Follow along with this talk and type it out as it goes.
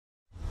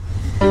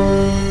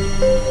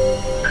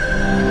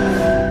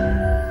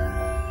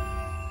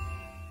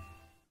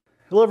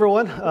Hello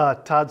everyone,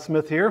 Todd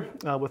Smith here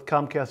with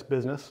Comcast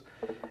Business.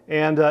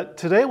 And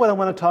today what I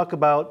want to talk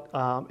about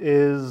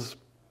is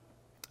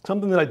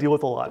something that I deal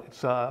with a lot.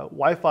 It's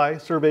Wi-Fi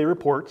survey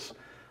reports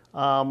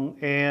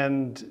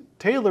and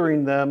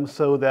tailoring them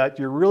so that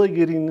you're really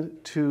getting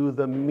to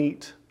the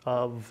meat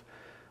of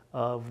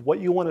what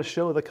you want to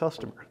show the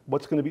customer,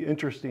 what's going to be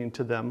interesting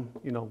to them,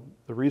 you know,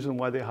 the reason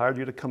why they hired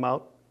you to come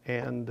out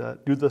and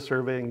do the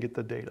survey and get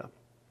the data.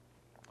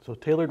 So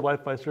tailored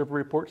Wi-Fi survey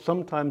reports,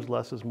 sometimes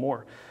less is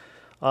more.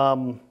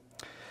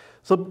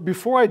 So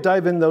before I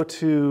dive in though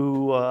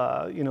to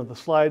the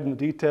slide and the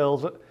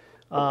details,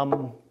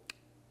 I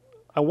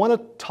want to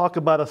talk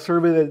about a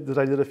survey that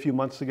I did a few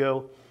months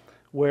ago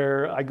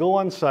where I go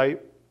on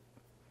site.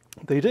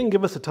 They didn't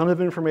give us a ton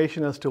of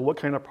information as to what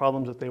kind of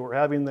problems that they were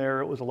having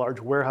there. It was a large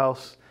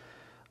warehouse.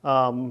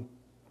 But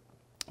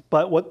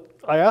what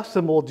I asked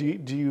them, well,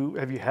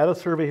 have you had a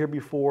survey here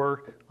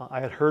before?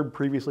 I had heard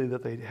previously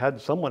that they had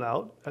someone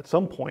out at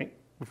some point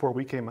before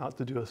we came out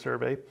to do a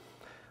survey.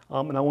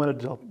 And I wanted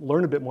to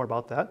learn a bit more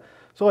about that.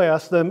 So I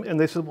asked them, and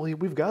they said, well,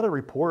 we've got a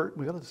report.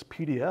 We've got this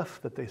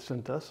PDF that they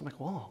sent us. I'm like,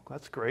 well,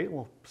 that's great.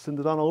 Well, send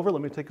it on over.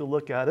 Let me take a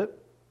look at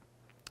it.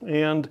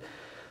 And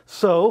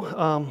so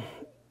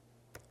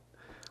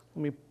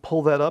let me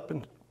pull that up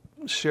and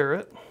share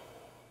it.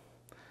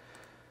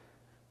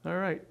 All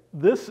right.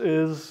 This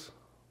is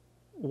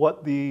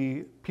what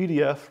the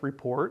PDF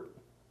report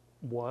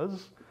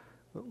was.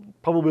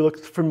 Probably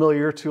looks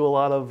familiar to a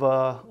lot of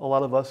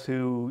us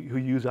who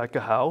use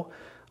a.k.a.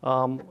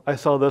 I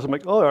saw this, I'm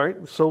like, oh, all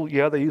right, so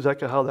yeah, they use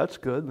a.k.a. That's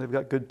good. They've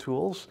got good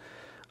tools.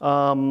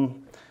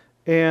 And,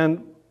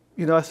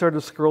 you know, I started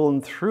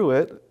scrolling through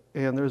it,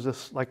 and there's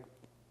this, like,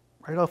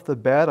 right off the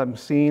bat, I'm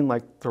seeing,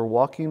 like, their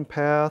walking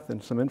path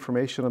and some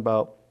information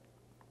about,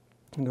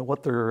 you know,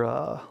 what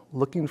they're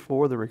looking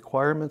for, the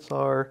requirements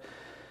are.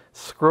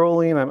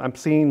 Scrolling, I'm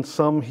seeing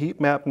some heat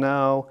map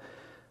now.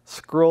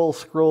 Scroll,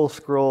 scroll,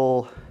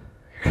 scroll,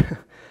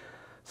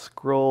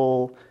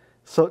 scroll.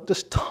 So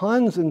just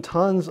tons and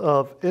tons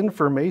of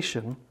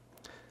information,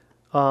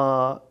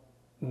 not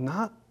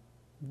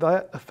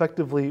that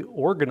effectively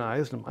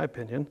organized, in my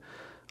opinion.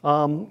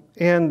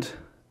 And,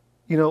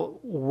 you know,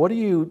 what do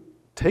you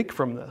take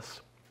from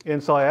this?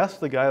 And so I asked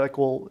the guy, like,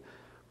 well,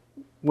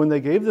 when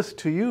they gave this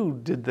to you,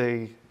 what'd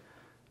they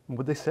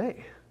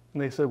say?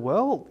 And they said,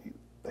 well,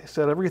 they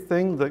said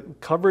everything, the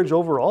coverage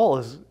overall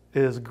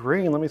is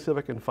green. Let me see if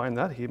I can find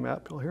that heat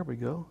map. Oh, here we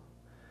go.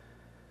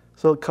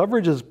 So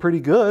coverage is pretty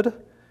good.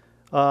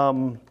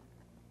 Here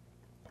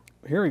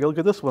we go, look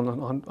at this one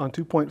on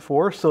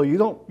 2.4. So you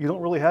don't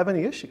really have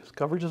any issues.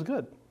 Coverage is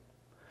good.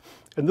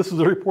 And this is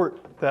a report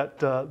that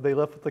they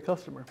left with the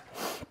customer.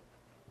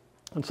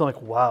 And so I'm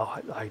like,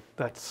 wow,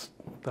 that's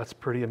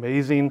pretty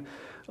amazing.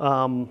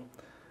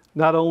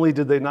 Not only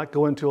did they not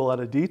go into a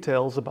lot of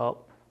details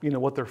about, you know,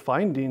 what their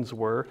findings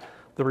were,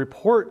 the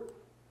report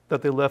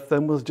that they left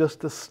them was just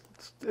this,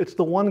 it's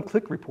the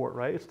one-click report,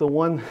 right? It's the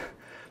one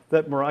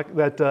that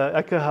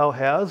a.k.a.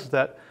 has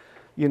that,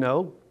 you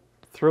know,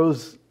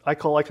 throws, I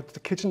call like it's the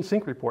kitchen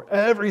sink report.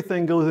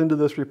 Everything goes into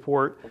this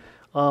report.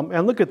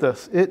 And look at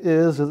this. It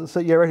is, does it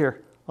say, yeah, right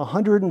here,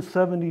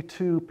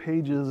 172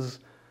 pages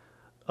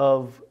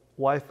of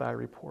Wi-Fi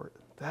report.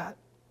 That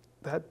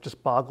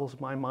just boggles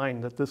my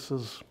mind that this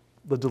is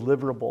the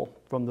deliverable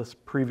from this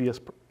previous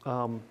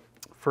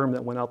firm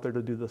that went out there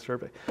to do the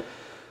survey.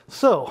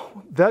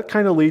 So that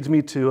kind of leads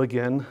me to,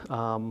 again,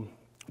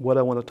 what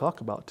I want to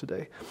talk about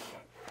today.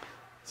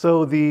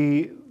 So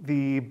the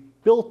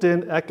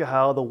built-in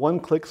a.k.a. the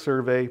one-click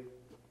survey,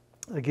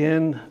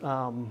 again,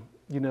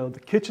 you know, the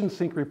kitchen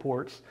sink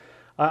reports.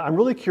 I'm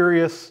really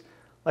curious,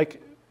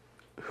 like,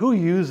 who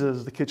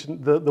uses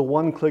the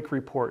one-click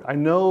report? I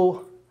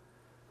know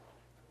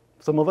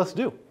some of us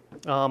do,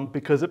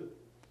 because it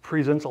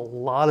presents a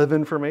lot of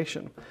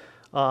information.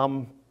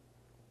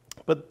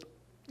 But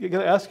you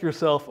got to ask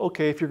yourself,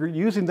 okay, if you're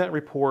using that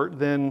report,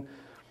 then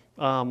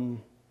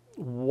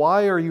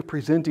why are you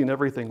presenting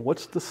everything?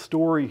 What's the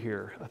story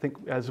here? I think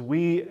as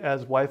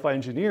Wi-Fi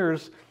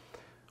engineers,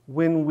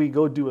 when we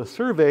go do a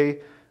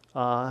survey,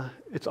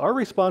 it's our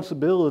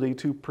responsibility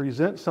to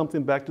present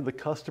something back to the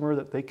customer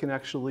that they can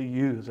actually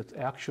use. It's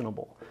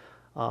actionable.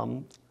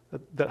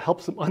 That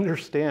helps them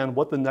understand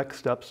what the next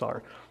steps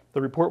are.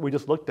 The report we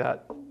just looked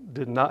at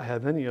did not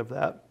have any of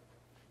that.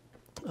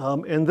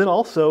 And then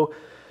also,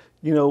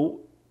 you know,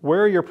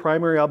 where are your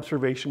primary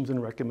observations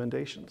and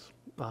recommendations?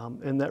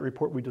 In that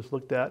report we just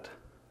looked at,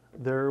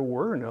 there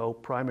were no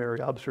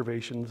primary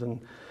observations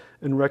and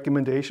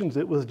recommendations.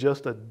 It was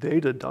just a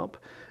data dump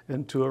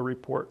into a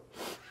report.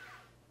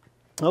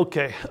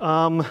 Okay,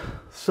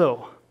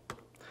 so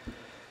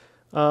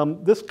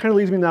this kind of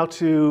leads me now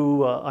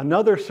to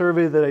another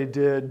survey that I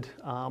did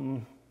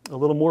a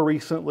little more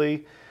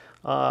recently.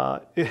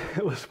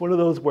 It was one of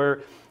those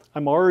where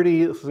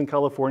this is in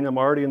California, I'm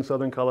already in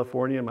Southern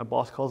California, and my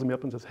boss calls me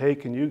up and says, hey,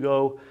 can you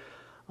go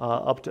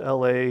up to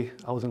LA,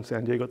 I was in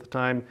San Diego at the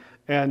time,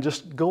 and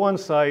just go on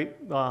site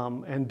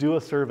and do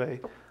a survey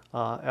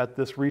at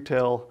this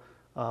retail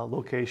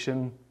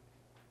location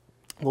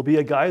There'll be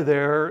a guy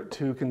there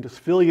to can just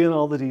fill you in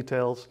all the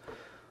details.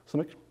 So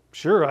I'm like,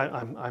 sure,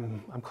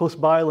 I'm close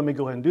by. Let me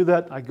go ahead and do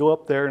that. I go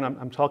up there and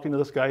I'm talking to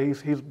this guy.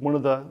 He's one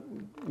of the,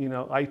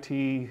 IT.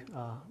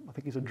 I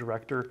think he's a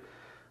director.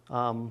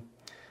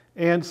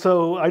 And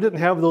so I didn't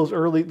have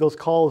those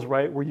calls,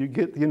 right, where you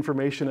get the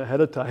information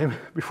ahead of time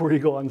before you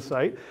go on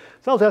site.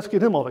 So I was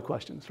asking him all the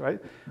questions, right?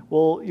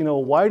 Well,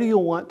 why do you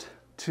want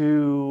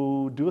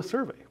to do a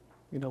survey?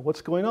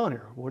 What's going on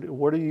here?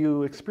 What are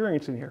you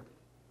experiencing here?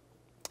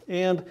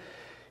 And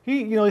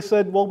he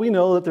said, well, we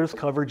know that there's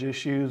coverage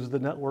issues. The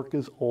network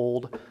is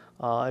old.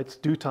 It's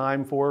due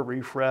time for a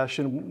refresh.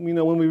 And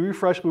when we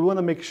refresh, we want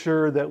to make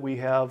sure that we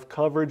have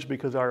coverage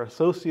because our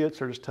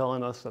associates are just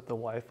telling us that the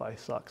Wi-Fi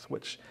sucks,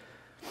 which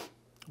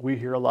we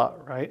hear a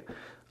lot, right?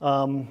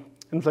 And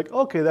it's like,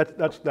 okay,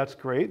 that's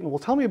great. And well,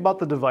 tell me about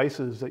the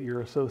devices that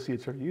your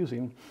associates are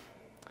using.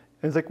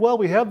 And it's like, well,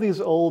 we have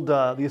these old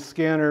these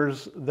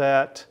scanners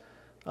that,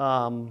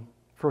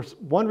 for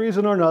one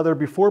reason or another,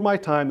 before my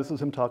time, this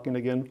is him talking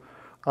again,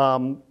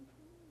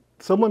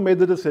 someone made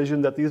the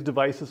decision that these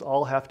devices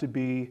all have to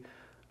be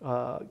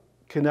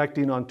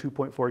connecting on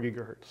 2.4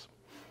 gigahertz.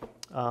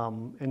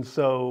 And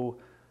so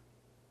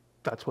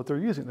that's what they're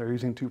using. They're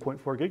using 2.4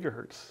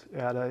 gigahertz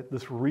at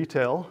this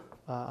retail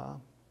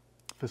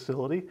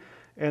facility.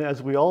 And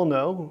as we all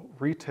know,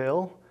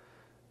 retail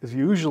is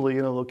usually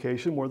in a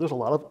location where there's a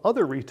lot of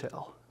other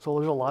retail. So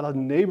there's a lot of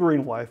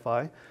neighboring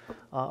Wi-Fi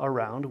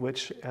around,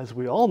 which, as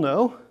we all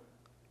know,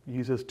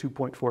 uses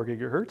 2.4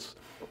 gigahertz.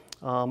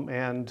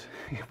 And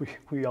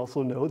we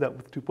also know that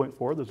with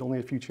 2.4, there's only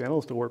a few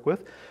channels to work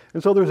with.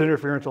 And so there's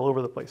interference all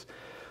over the place.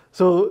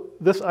 So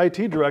this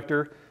IT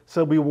director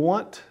said we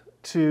want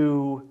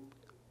to,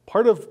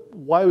 part of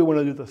why we want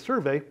to do the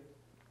survey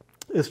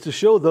is to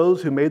show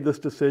those who made this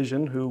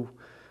decision, who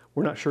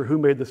we're not sure who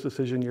made this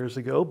decision years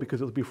ago because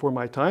it was before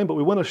my time, but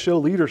we want to show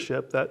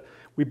leadership that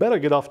we better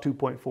get off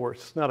 2.4.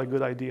 It's not a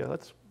good idea.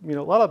 That's, a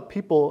lot of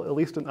people, at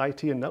least in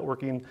IT and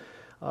networking,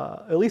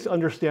 at least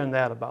understand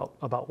that about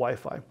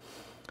Wi-Fi.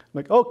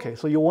 Like, okay,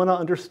 so you want to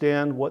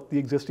understand what the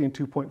existing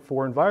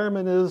 2.4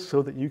 environment is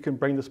so that you can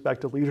bring this back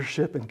to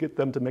leadership and get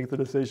them to make the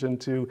decision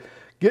to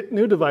get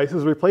new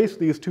devices, replace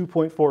these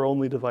 2.4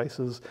 only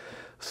devices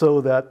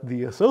so that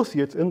the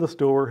associates in the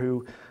store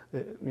who,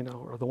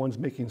 are the ones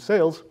making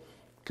sales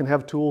can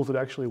have tools that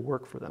actually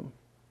work for them.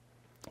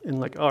 And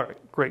like, all right,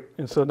 great.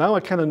 And so now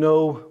I kind of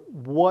know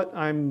what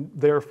I'm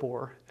there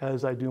for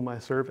as I do my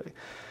survey.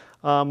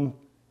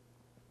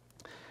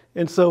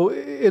 And so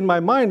in my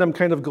mind, I'm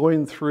kind of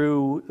going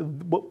through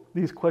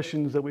these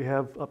questions that we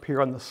have up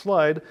here on the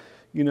slide.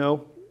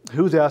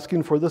 Who's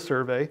asking for the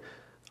survey?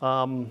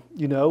 One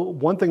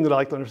thing that I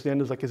like to understand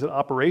is like, is it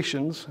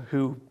operations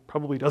who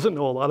probably doesn't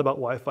know a lot about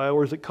Wi-Fi,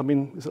 or is it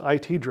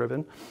IT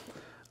driven?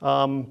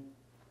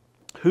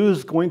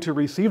 Who's going to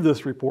receive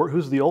this report?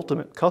 Who's the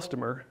ultimate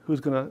customer? Who's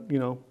going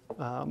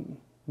to,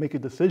 make a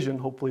decision,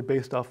 hopefully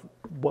based off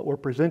what we're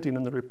presenting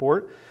in the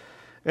report?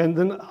 And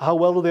then how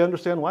well do they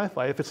understand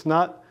Wi-Fi? If it's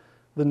not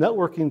the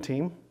networking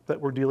team that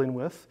we're dealing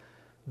with,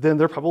 then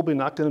they're probably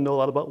not going to know a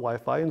lot about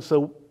Wi-Fi. And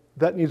so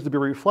that needs to be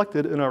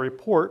reflected in our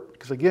report,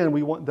 because again,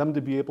 we want them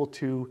to be able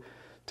to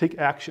take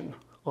action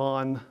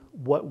on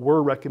what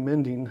we're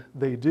recommending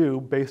they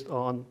do based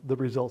on the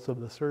results of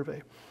the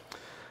survey.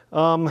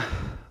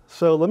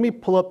 So let me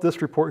pull up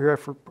this report here. I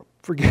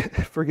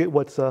forget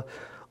what's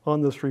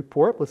on this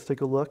report. Let's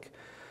take a look.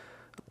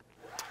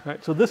 All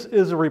right, so this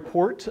is a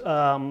report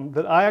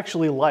that I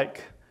actually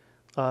like,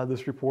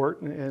 this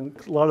report, and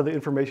a lot of the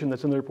information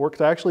that's in the report,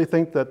 because I actually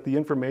think that the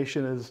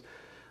information is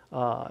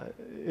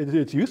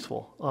it's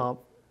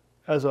useful.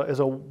 As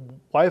a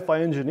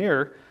Wi-Fi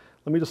engineer,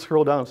 let me just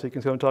scroll down so you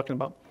can see what I'm talking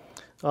about.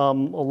 A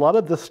lot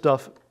of this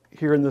stuff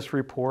here in this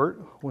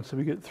report, once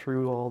we get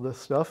through all this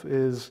stuff,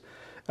 is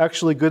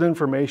actually good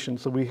information.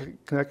 So we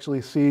can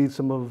actually see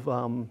some of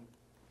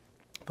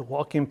the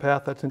walking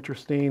path. That's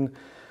interesting.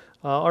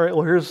 All right,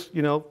 well, here's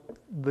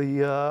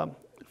the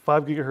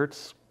 5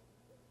 gigahertz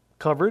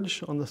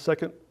coverage on the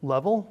second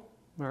level.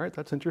 All right,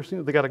 that's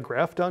interesting. They got a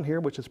graph down here,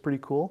 which is pretty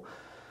cool.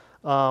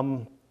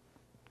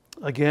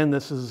 Again,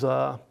 this is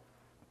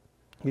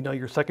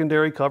your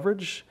secondary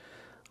coverage.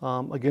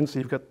 Again, so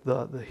you've got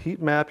the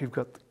heat map, you've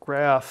got the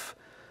graph,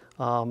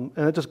 and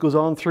it just goes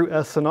on through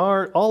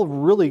SNR. All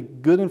really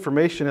good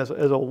information as a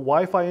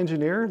Wi-Fi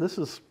engineer. This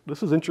is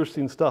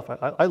interesting stuff.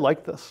 I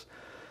like this.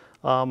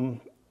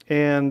 And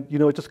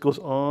it just goes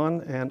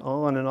on and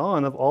on and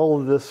on of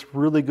all of this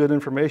really good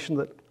information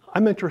that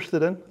I'm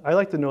interested in. I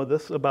like to know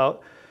this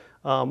about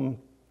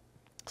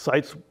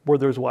sites where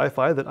there's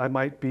Wi-Fi that I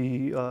might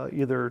be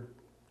either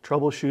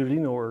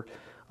troubleshooting or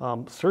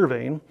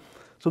surveying.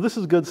 So this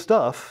is good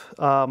stuff.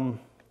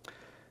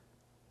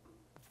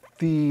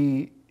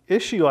 The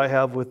issue I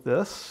have with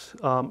this,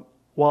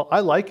 while I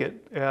like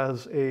it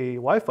as a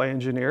Wi-Fi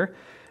engineer,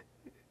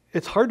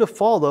 it's hard to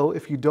follow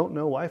if you don't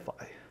know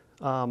Wi-Fi.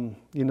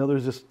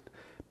 There's just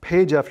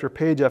page after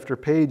page after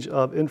page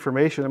of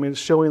information. I mean, it's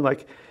showing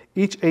like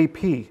each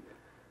AP,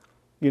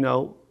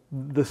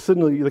 the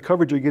signal, the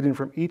coverage you're getting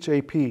from each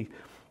AP,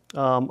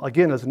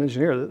 Again, as an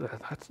engineer,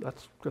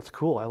 that's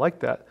cool. I like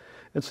that.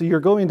 And so you're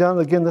going down,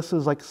 again, this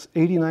is like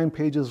 89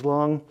 pages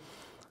long.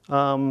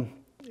 And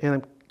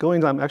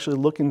I'm actually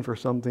looking for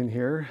something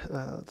here.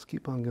 Let's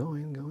keep on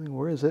going.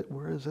 Where is it?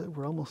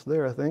 We're almost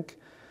there, I think.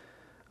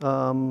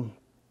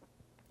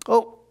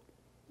 Oh,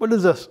 what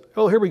is this?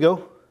 Oh, here we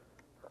go.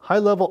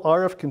 High-level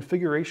RF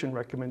configuration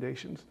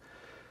recommendations.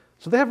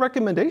 So they have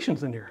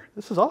recommendations in here.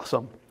 This is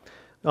awesome.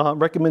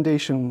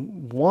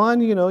 Recommendation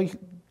 1,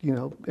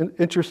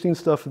 interesting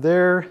stuff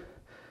there.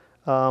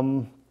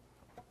 Kind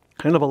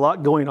of a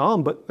lot going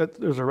on, but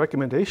there's a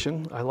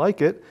recommendation. I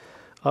like it.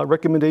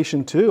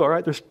 Recommendation 2, all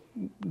right,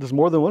 there's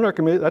more than one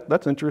recommendation.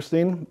 That's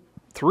interesting.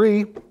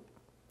 3,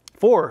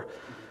 4.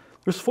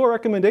 There's 4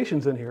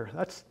 recommendations in here.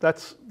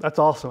 That's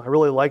awesome. I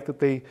really like that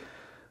they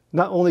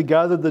not only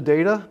gathered the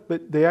data,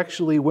 but they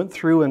actually went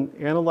through and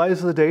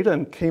analyzed the data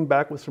and came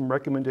back with some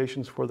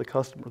recommendations for the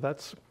customer.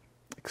 That's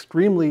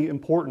extremely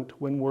important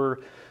when we're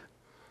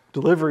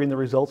delivering the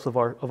results of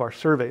our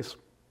surveys.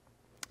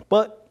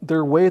 But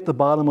they're way at the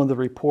bottom of the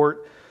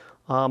report.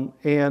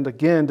 And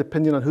again,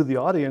 depending on who the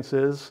audience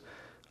is,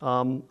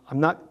 I'm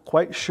not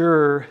quite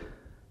sure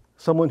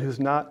someone who's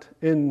not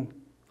in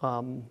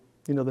the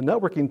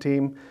networking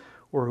team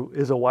or who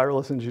is a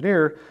wireless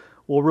engineer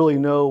will really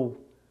know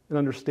and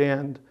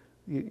understand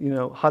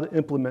how to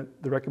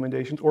implement the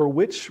recommendations or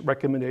which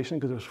recommendation,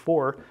 because there's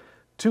 4,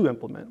 to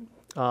implement.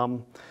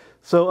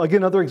 So again,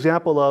 another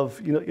example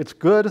of, it's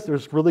good,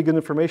 there's really good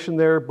information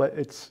there, but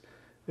it's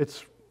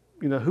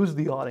who's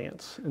the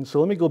audience? And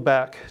so let me go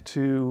back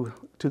to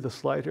the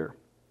slide here.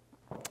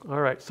 All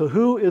right, so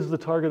who is the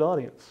target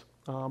audience?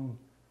 Kind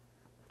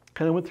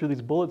of went through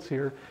these bullets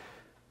here.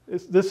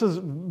 This is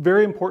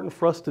very important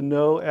for us to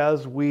know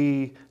as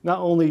we not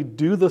only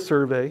do the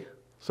survey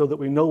so that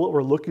we know what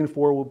we're looking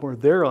for when we're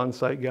there on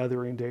site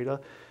gathering data,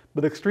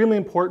 but extremely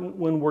important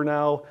when we're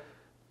now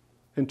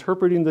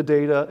interpreting the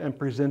data and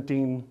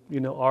presenting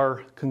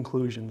our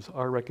conclusions,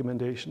 our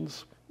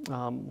recommendations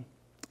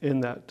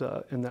in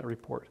that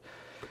report.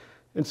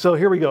 And so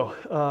here we go.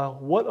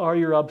 What are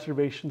your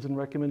observations and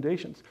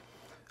recommendations?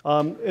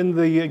 In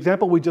the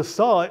example we just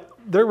saw,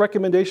 their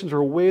recommendations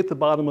are way at the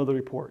bottom of the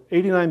report.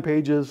 89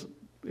 pages.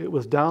 It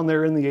was down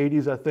there in the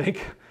 80s, I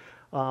think.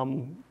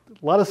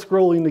 A lot of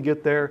scrolling to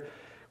get there.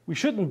 We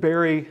shouldn't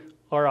bury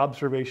our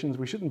observations.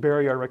 We shouldn't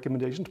bury our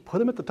recommendations. Put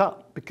them at the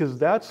top, because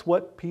that's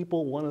what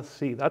people want to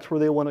see. That's where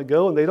they want to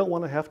go, and they don't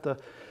want to have to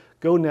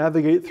go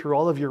navigate through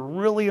all of your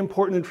really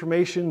important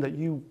information that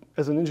you,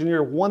 as an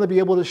engineer, want to be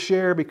able to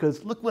share,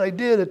 because look what I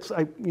did.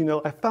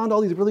 I found all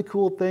these really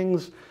cool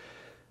things.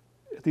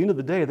 At the end of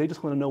the day, they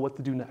just want to know what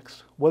to do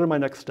next. What are my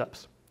next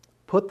steps?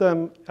 Put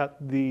them at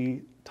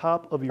the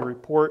top of your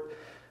report.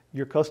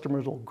 Your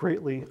customers will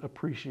greatly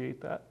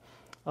appreciate that.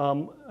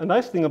 A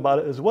nice thing about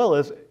it as well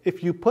is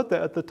if you put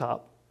that at the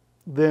top,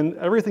 then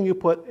everything you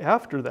put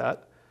after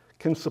that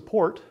can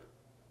support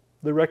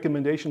the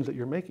recommendations that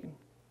you're making.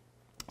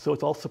 So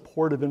it's all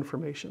supportive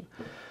information.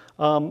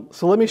 So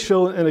let me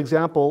show an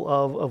example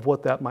of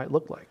what that might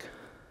look like.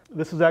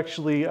 This is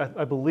actually,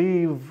 I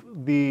believe,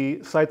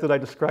 the site that I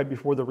described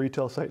before, the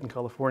retail site in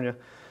California.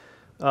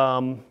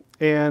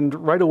 And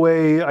right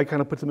away, I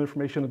kind of put some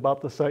information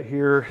about the site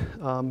here.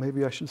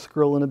 Maybe I should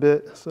scroll in a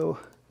bit so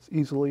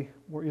it's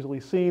more easily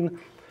seen.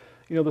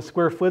 The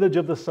square footage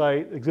of the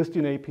site,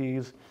 existing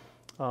APs,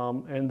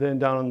 and then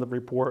down in the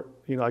report,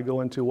 I go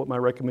into what my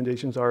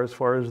recommendations are as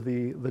far as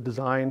the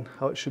design,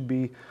 how it should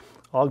be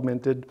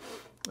augmented.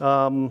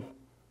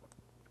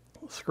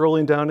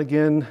 Scrolling down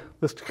again,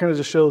 this kind of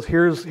just shows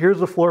here's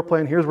the floor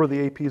plan, here's where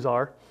the APs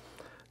are.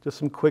 Just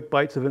some quick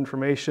bites of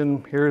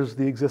information. Here's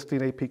the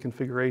existing AP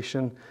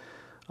configuration.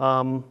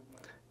 And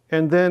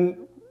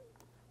then,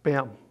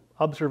 bam,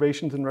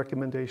 observations and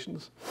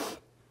recommendations.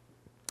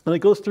 And it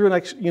goes through, and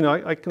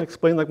I can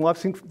explain, like, well, I've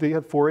seen they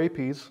had 4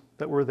 APs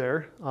that were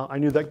there. I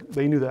knew that,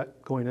 they knew that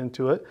going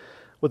into it.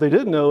 What they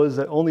didn't know is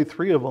that only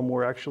 3 of them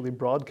were actually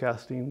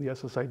broadcasting the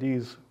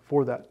SSIDs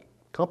for that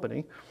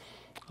company.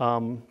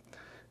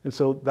 And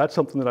so that's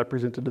something that I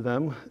presented to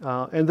them.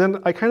 And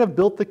then I kind of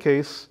built the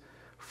case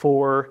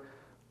for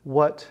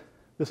what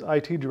this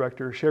IT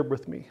director shared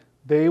with me.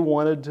 They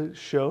wanted to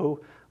show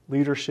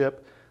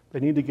leadership. They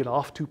need to get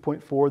off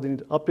 2.4. They need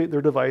to update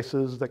their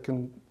devices that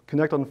can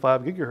connect on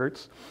 5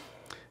 gigahertz.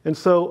 And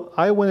so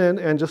I went in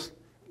and just,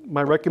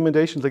 my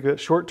recommendations, like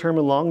short-term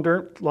and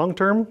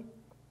long-term,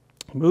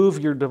 move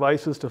your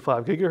devices to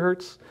 5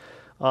 gigahertz.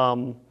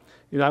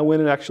 I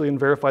went in actually and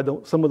verified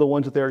some of the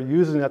ones that they're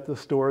using at the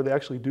store, they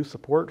actually do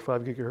support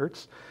 5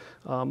 gigahertz.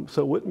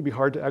 So it wouldn't be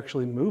hard to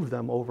actually move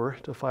them over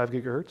to 5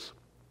 gigahertz.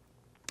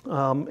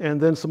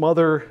 And then some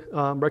other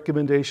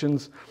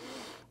recommendations.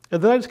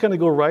 And then I just kind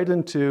of go right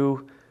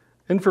into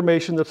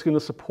information that's going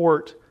to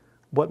support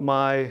what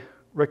my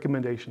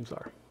recommendations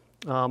are.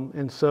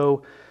 And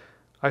so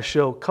I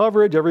show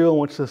coverage. Everyone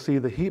wants to see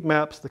the heat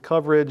maps, the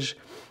coverage,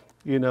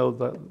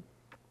 the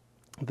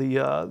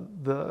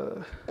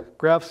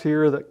graphs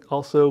here that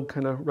also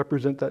kind of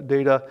represent that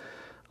data.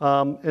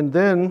 And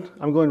then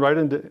I'm going right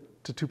into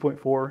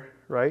 2.4,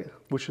 right,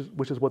 which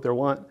is what they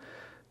want.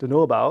 to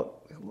know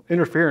about.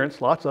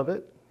 Interference, lots of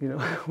it. You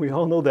know, we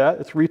all know that.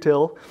 It's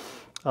retail,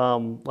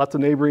 lots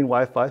of neighboring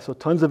Wi-Fi, so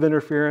tons of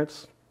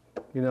interference.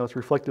 You know, it's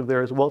reflective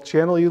there as well.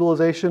 Channel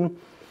utilization,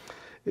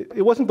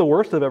 it wasn't the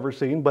worst I've ever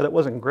seen, but it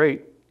wasn't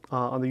great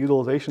on the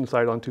utilization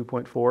side on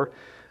 2.4.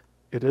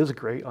 It is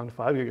great on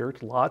 5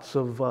 gigahertz, lots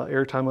of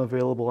airtime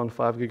available on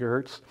 5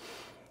 gigahertz.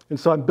 And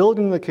so I'm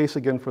building the case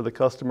again for the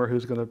customer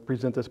who's going to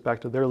present this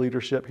back to their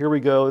leadership. Here we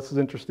go. This is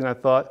interesting, I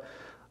thought.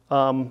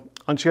 On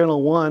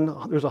channel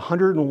 1, there's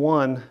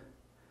 101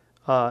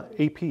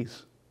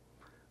 APs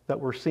that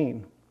were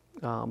seen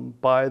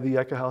by the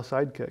a.k.a.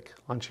 Sidekick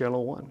on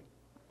channel 1.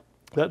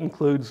 That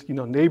includes, you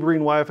know, neighboring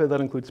Wi-Fi. That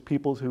includes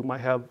people who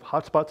might have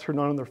hotspots turned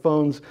on their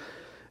phones.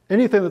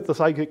 Anything that the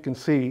Sidekick can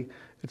see,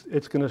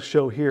 it's going to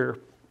show here.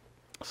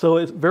 So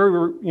it's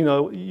very, you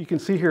know, you can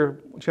see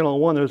here, channel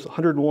 1, there's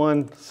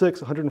 101,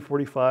 6,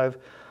 145,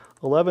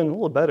 11, a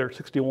little better,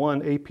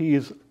 61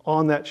 APs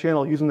on that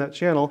channel, using that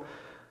channel.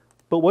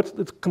 But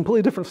it's a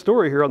completely different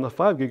story here on the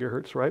 5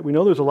 gigahertz, right? We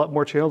know there's a lot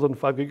more channels on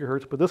 5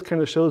 gigahertz, but this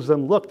kind of shows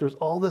them, look, there's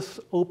all this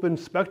open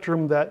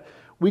spectrum that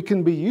we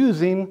can be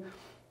using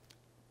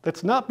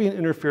that's not being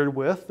interfered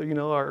with. You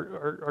know,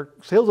 our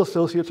sales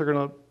associates are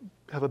going to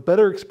have a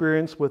better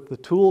experience with the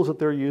tools that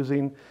they're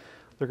using.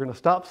 They're going to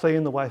stop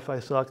saying the Wi-Fi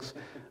sucks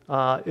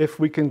if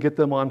we can get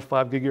them on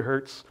 5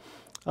 gigahertz.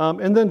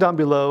 And then down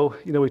below,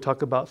 you know, we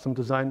talk about some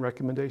design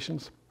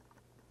recommendations.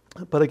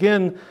 But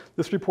again,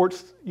 this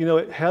report's, you know,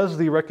 it has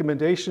the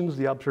recommendations,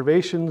 the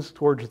observations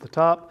towards the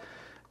top,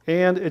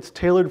 and it's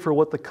tailored for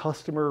what the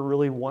customer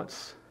really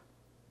wants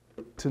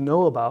to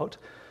know about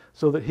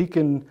so that he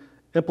can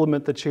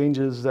implement the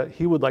changes that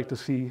he would like to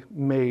see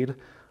made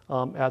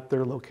at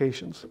their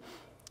locations.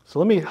 So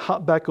let me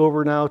hop back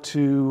over now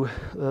to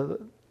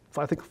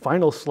I think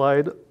final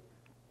slide.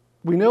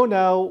 We know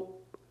now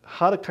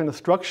how to kind of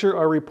structure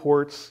our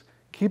reports,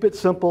 keep it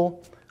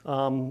simple,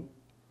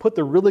 put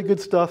the really good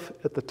stuff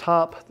at the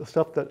top, the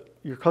stuff that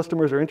your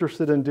customers are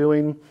interested in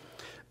doing.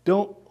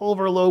 Don't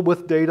overload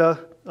with data.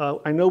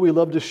 I know we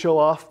love to show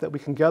off that we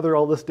can gather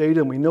all this data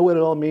and we know what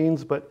it all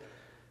means, but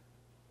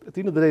at the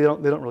end of the day,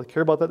 they don't really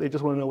care about that. They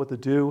just want to know what to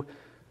do.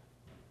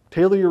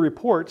 Tailor your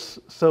reports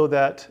so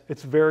that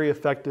it's very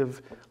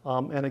effective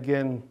and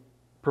again,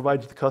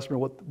 provides the customer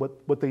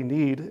what they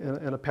need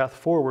and a path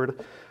forward.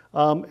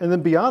 And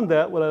then beyond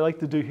that, what I like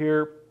to do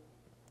here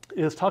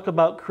is talk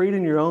about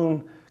creating your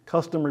own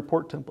custom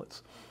report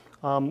templates.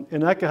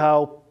 In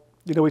a.k.a.,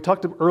 you know, we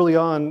talked early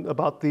on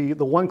about the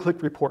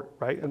one-click report,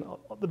 right? And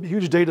the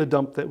huge data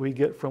dump that we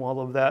get from all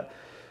of that.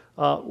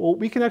 Well,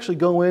 we can actually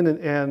go in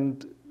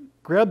and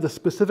grab the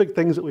specific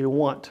things that we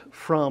want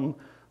from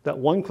that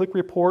one-click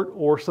report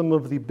or some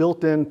of the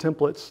built-in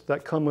templates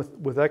that come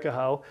with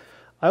a.k.a.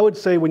 I would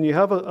say when you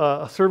have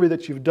a survey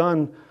that you've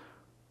done,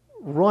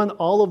 run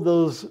all of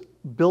those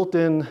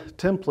built-in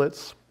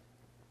templates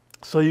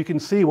so you can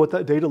see what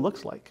that data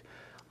looks like.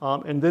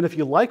 And then if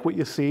you like what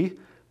you see,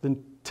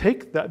 then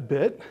take that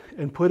bit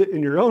and put it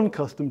in your own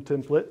custom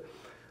template.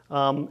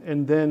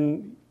 And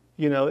then,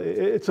 you know,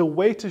 it's a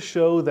way to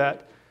show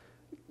that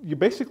you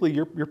basically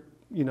your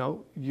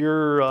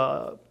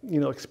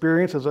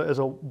experience as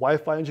a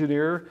Wi-Fi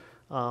engineer,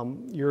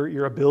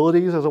 your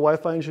abilities as a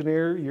Wi-Fi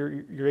engineer,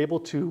 you're able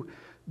to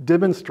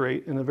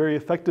demonstrate in a very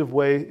effective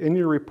way in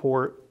your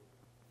report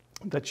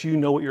that you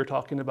know what you're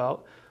talking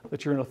about,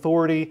 that you're an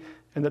authority,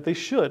 and that they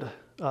should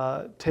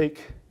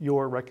take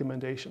your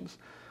recommendations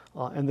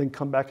and then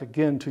come back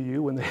again to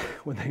you when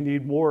they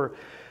need more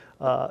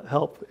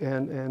help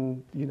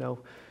and you know,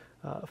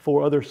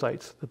 for other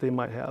sites that they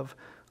might have.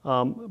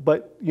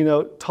 But you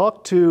know,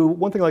 talk to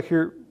one thing like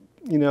here,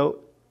 you know,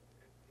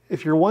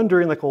 if you're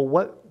wondering like, well,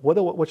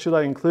 what should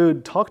I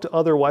include? Talk to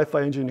other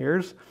Wi-Fi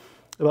engineers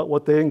about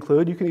what they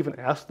include. You can even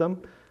ask them,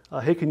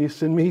 hey, can you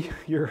send me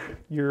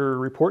your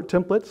report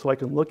template so I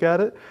can look at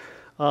it?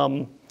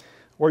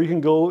 Or you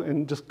can go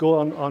and just go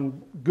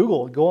on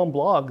Google, go on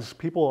blogs.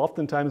 People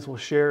oftentimes will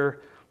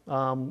share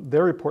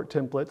their report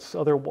templates,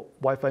 other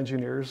Wi-Fi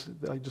engineers.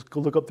 Just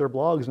go look up their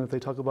blogs, and if they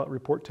talk about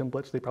report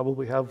templates, they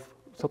probably have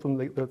something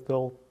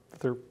that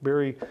they're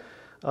very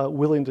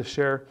willing to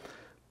share.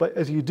 But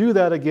as you do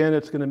that, again,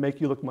 it's going to make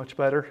you look much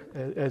better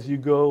as you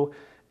go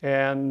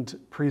and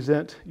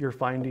present your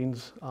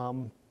findings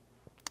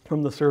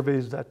from the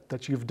surveys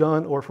that you've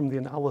done or from the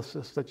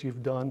analysis that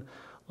you've done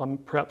on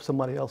perhaps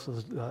somebody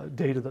else's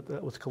data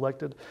that was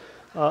collected.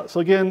 So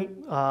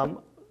again,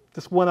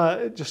 just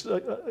want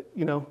to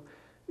you know,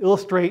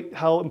 illustrate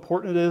how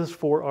important it is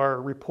for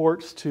our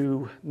reports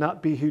to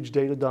not be huge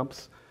data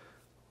dumps.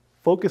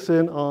 Focus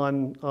in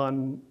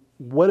on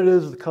what it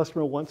is the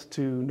customer wants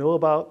to know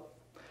about,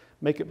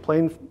 make it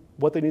plain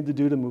what they need to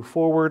do to move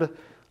forward,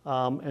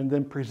 and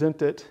then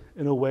present it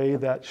in a way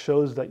that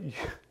shows that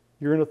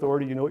you're an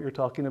authority, you know what you're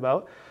talking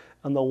about,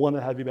 and they'll want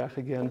to have you back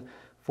again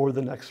for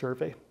the next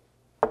survey.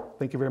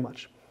 Thank you very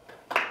much.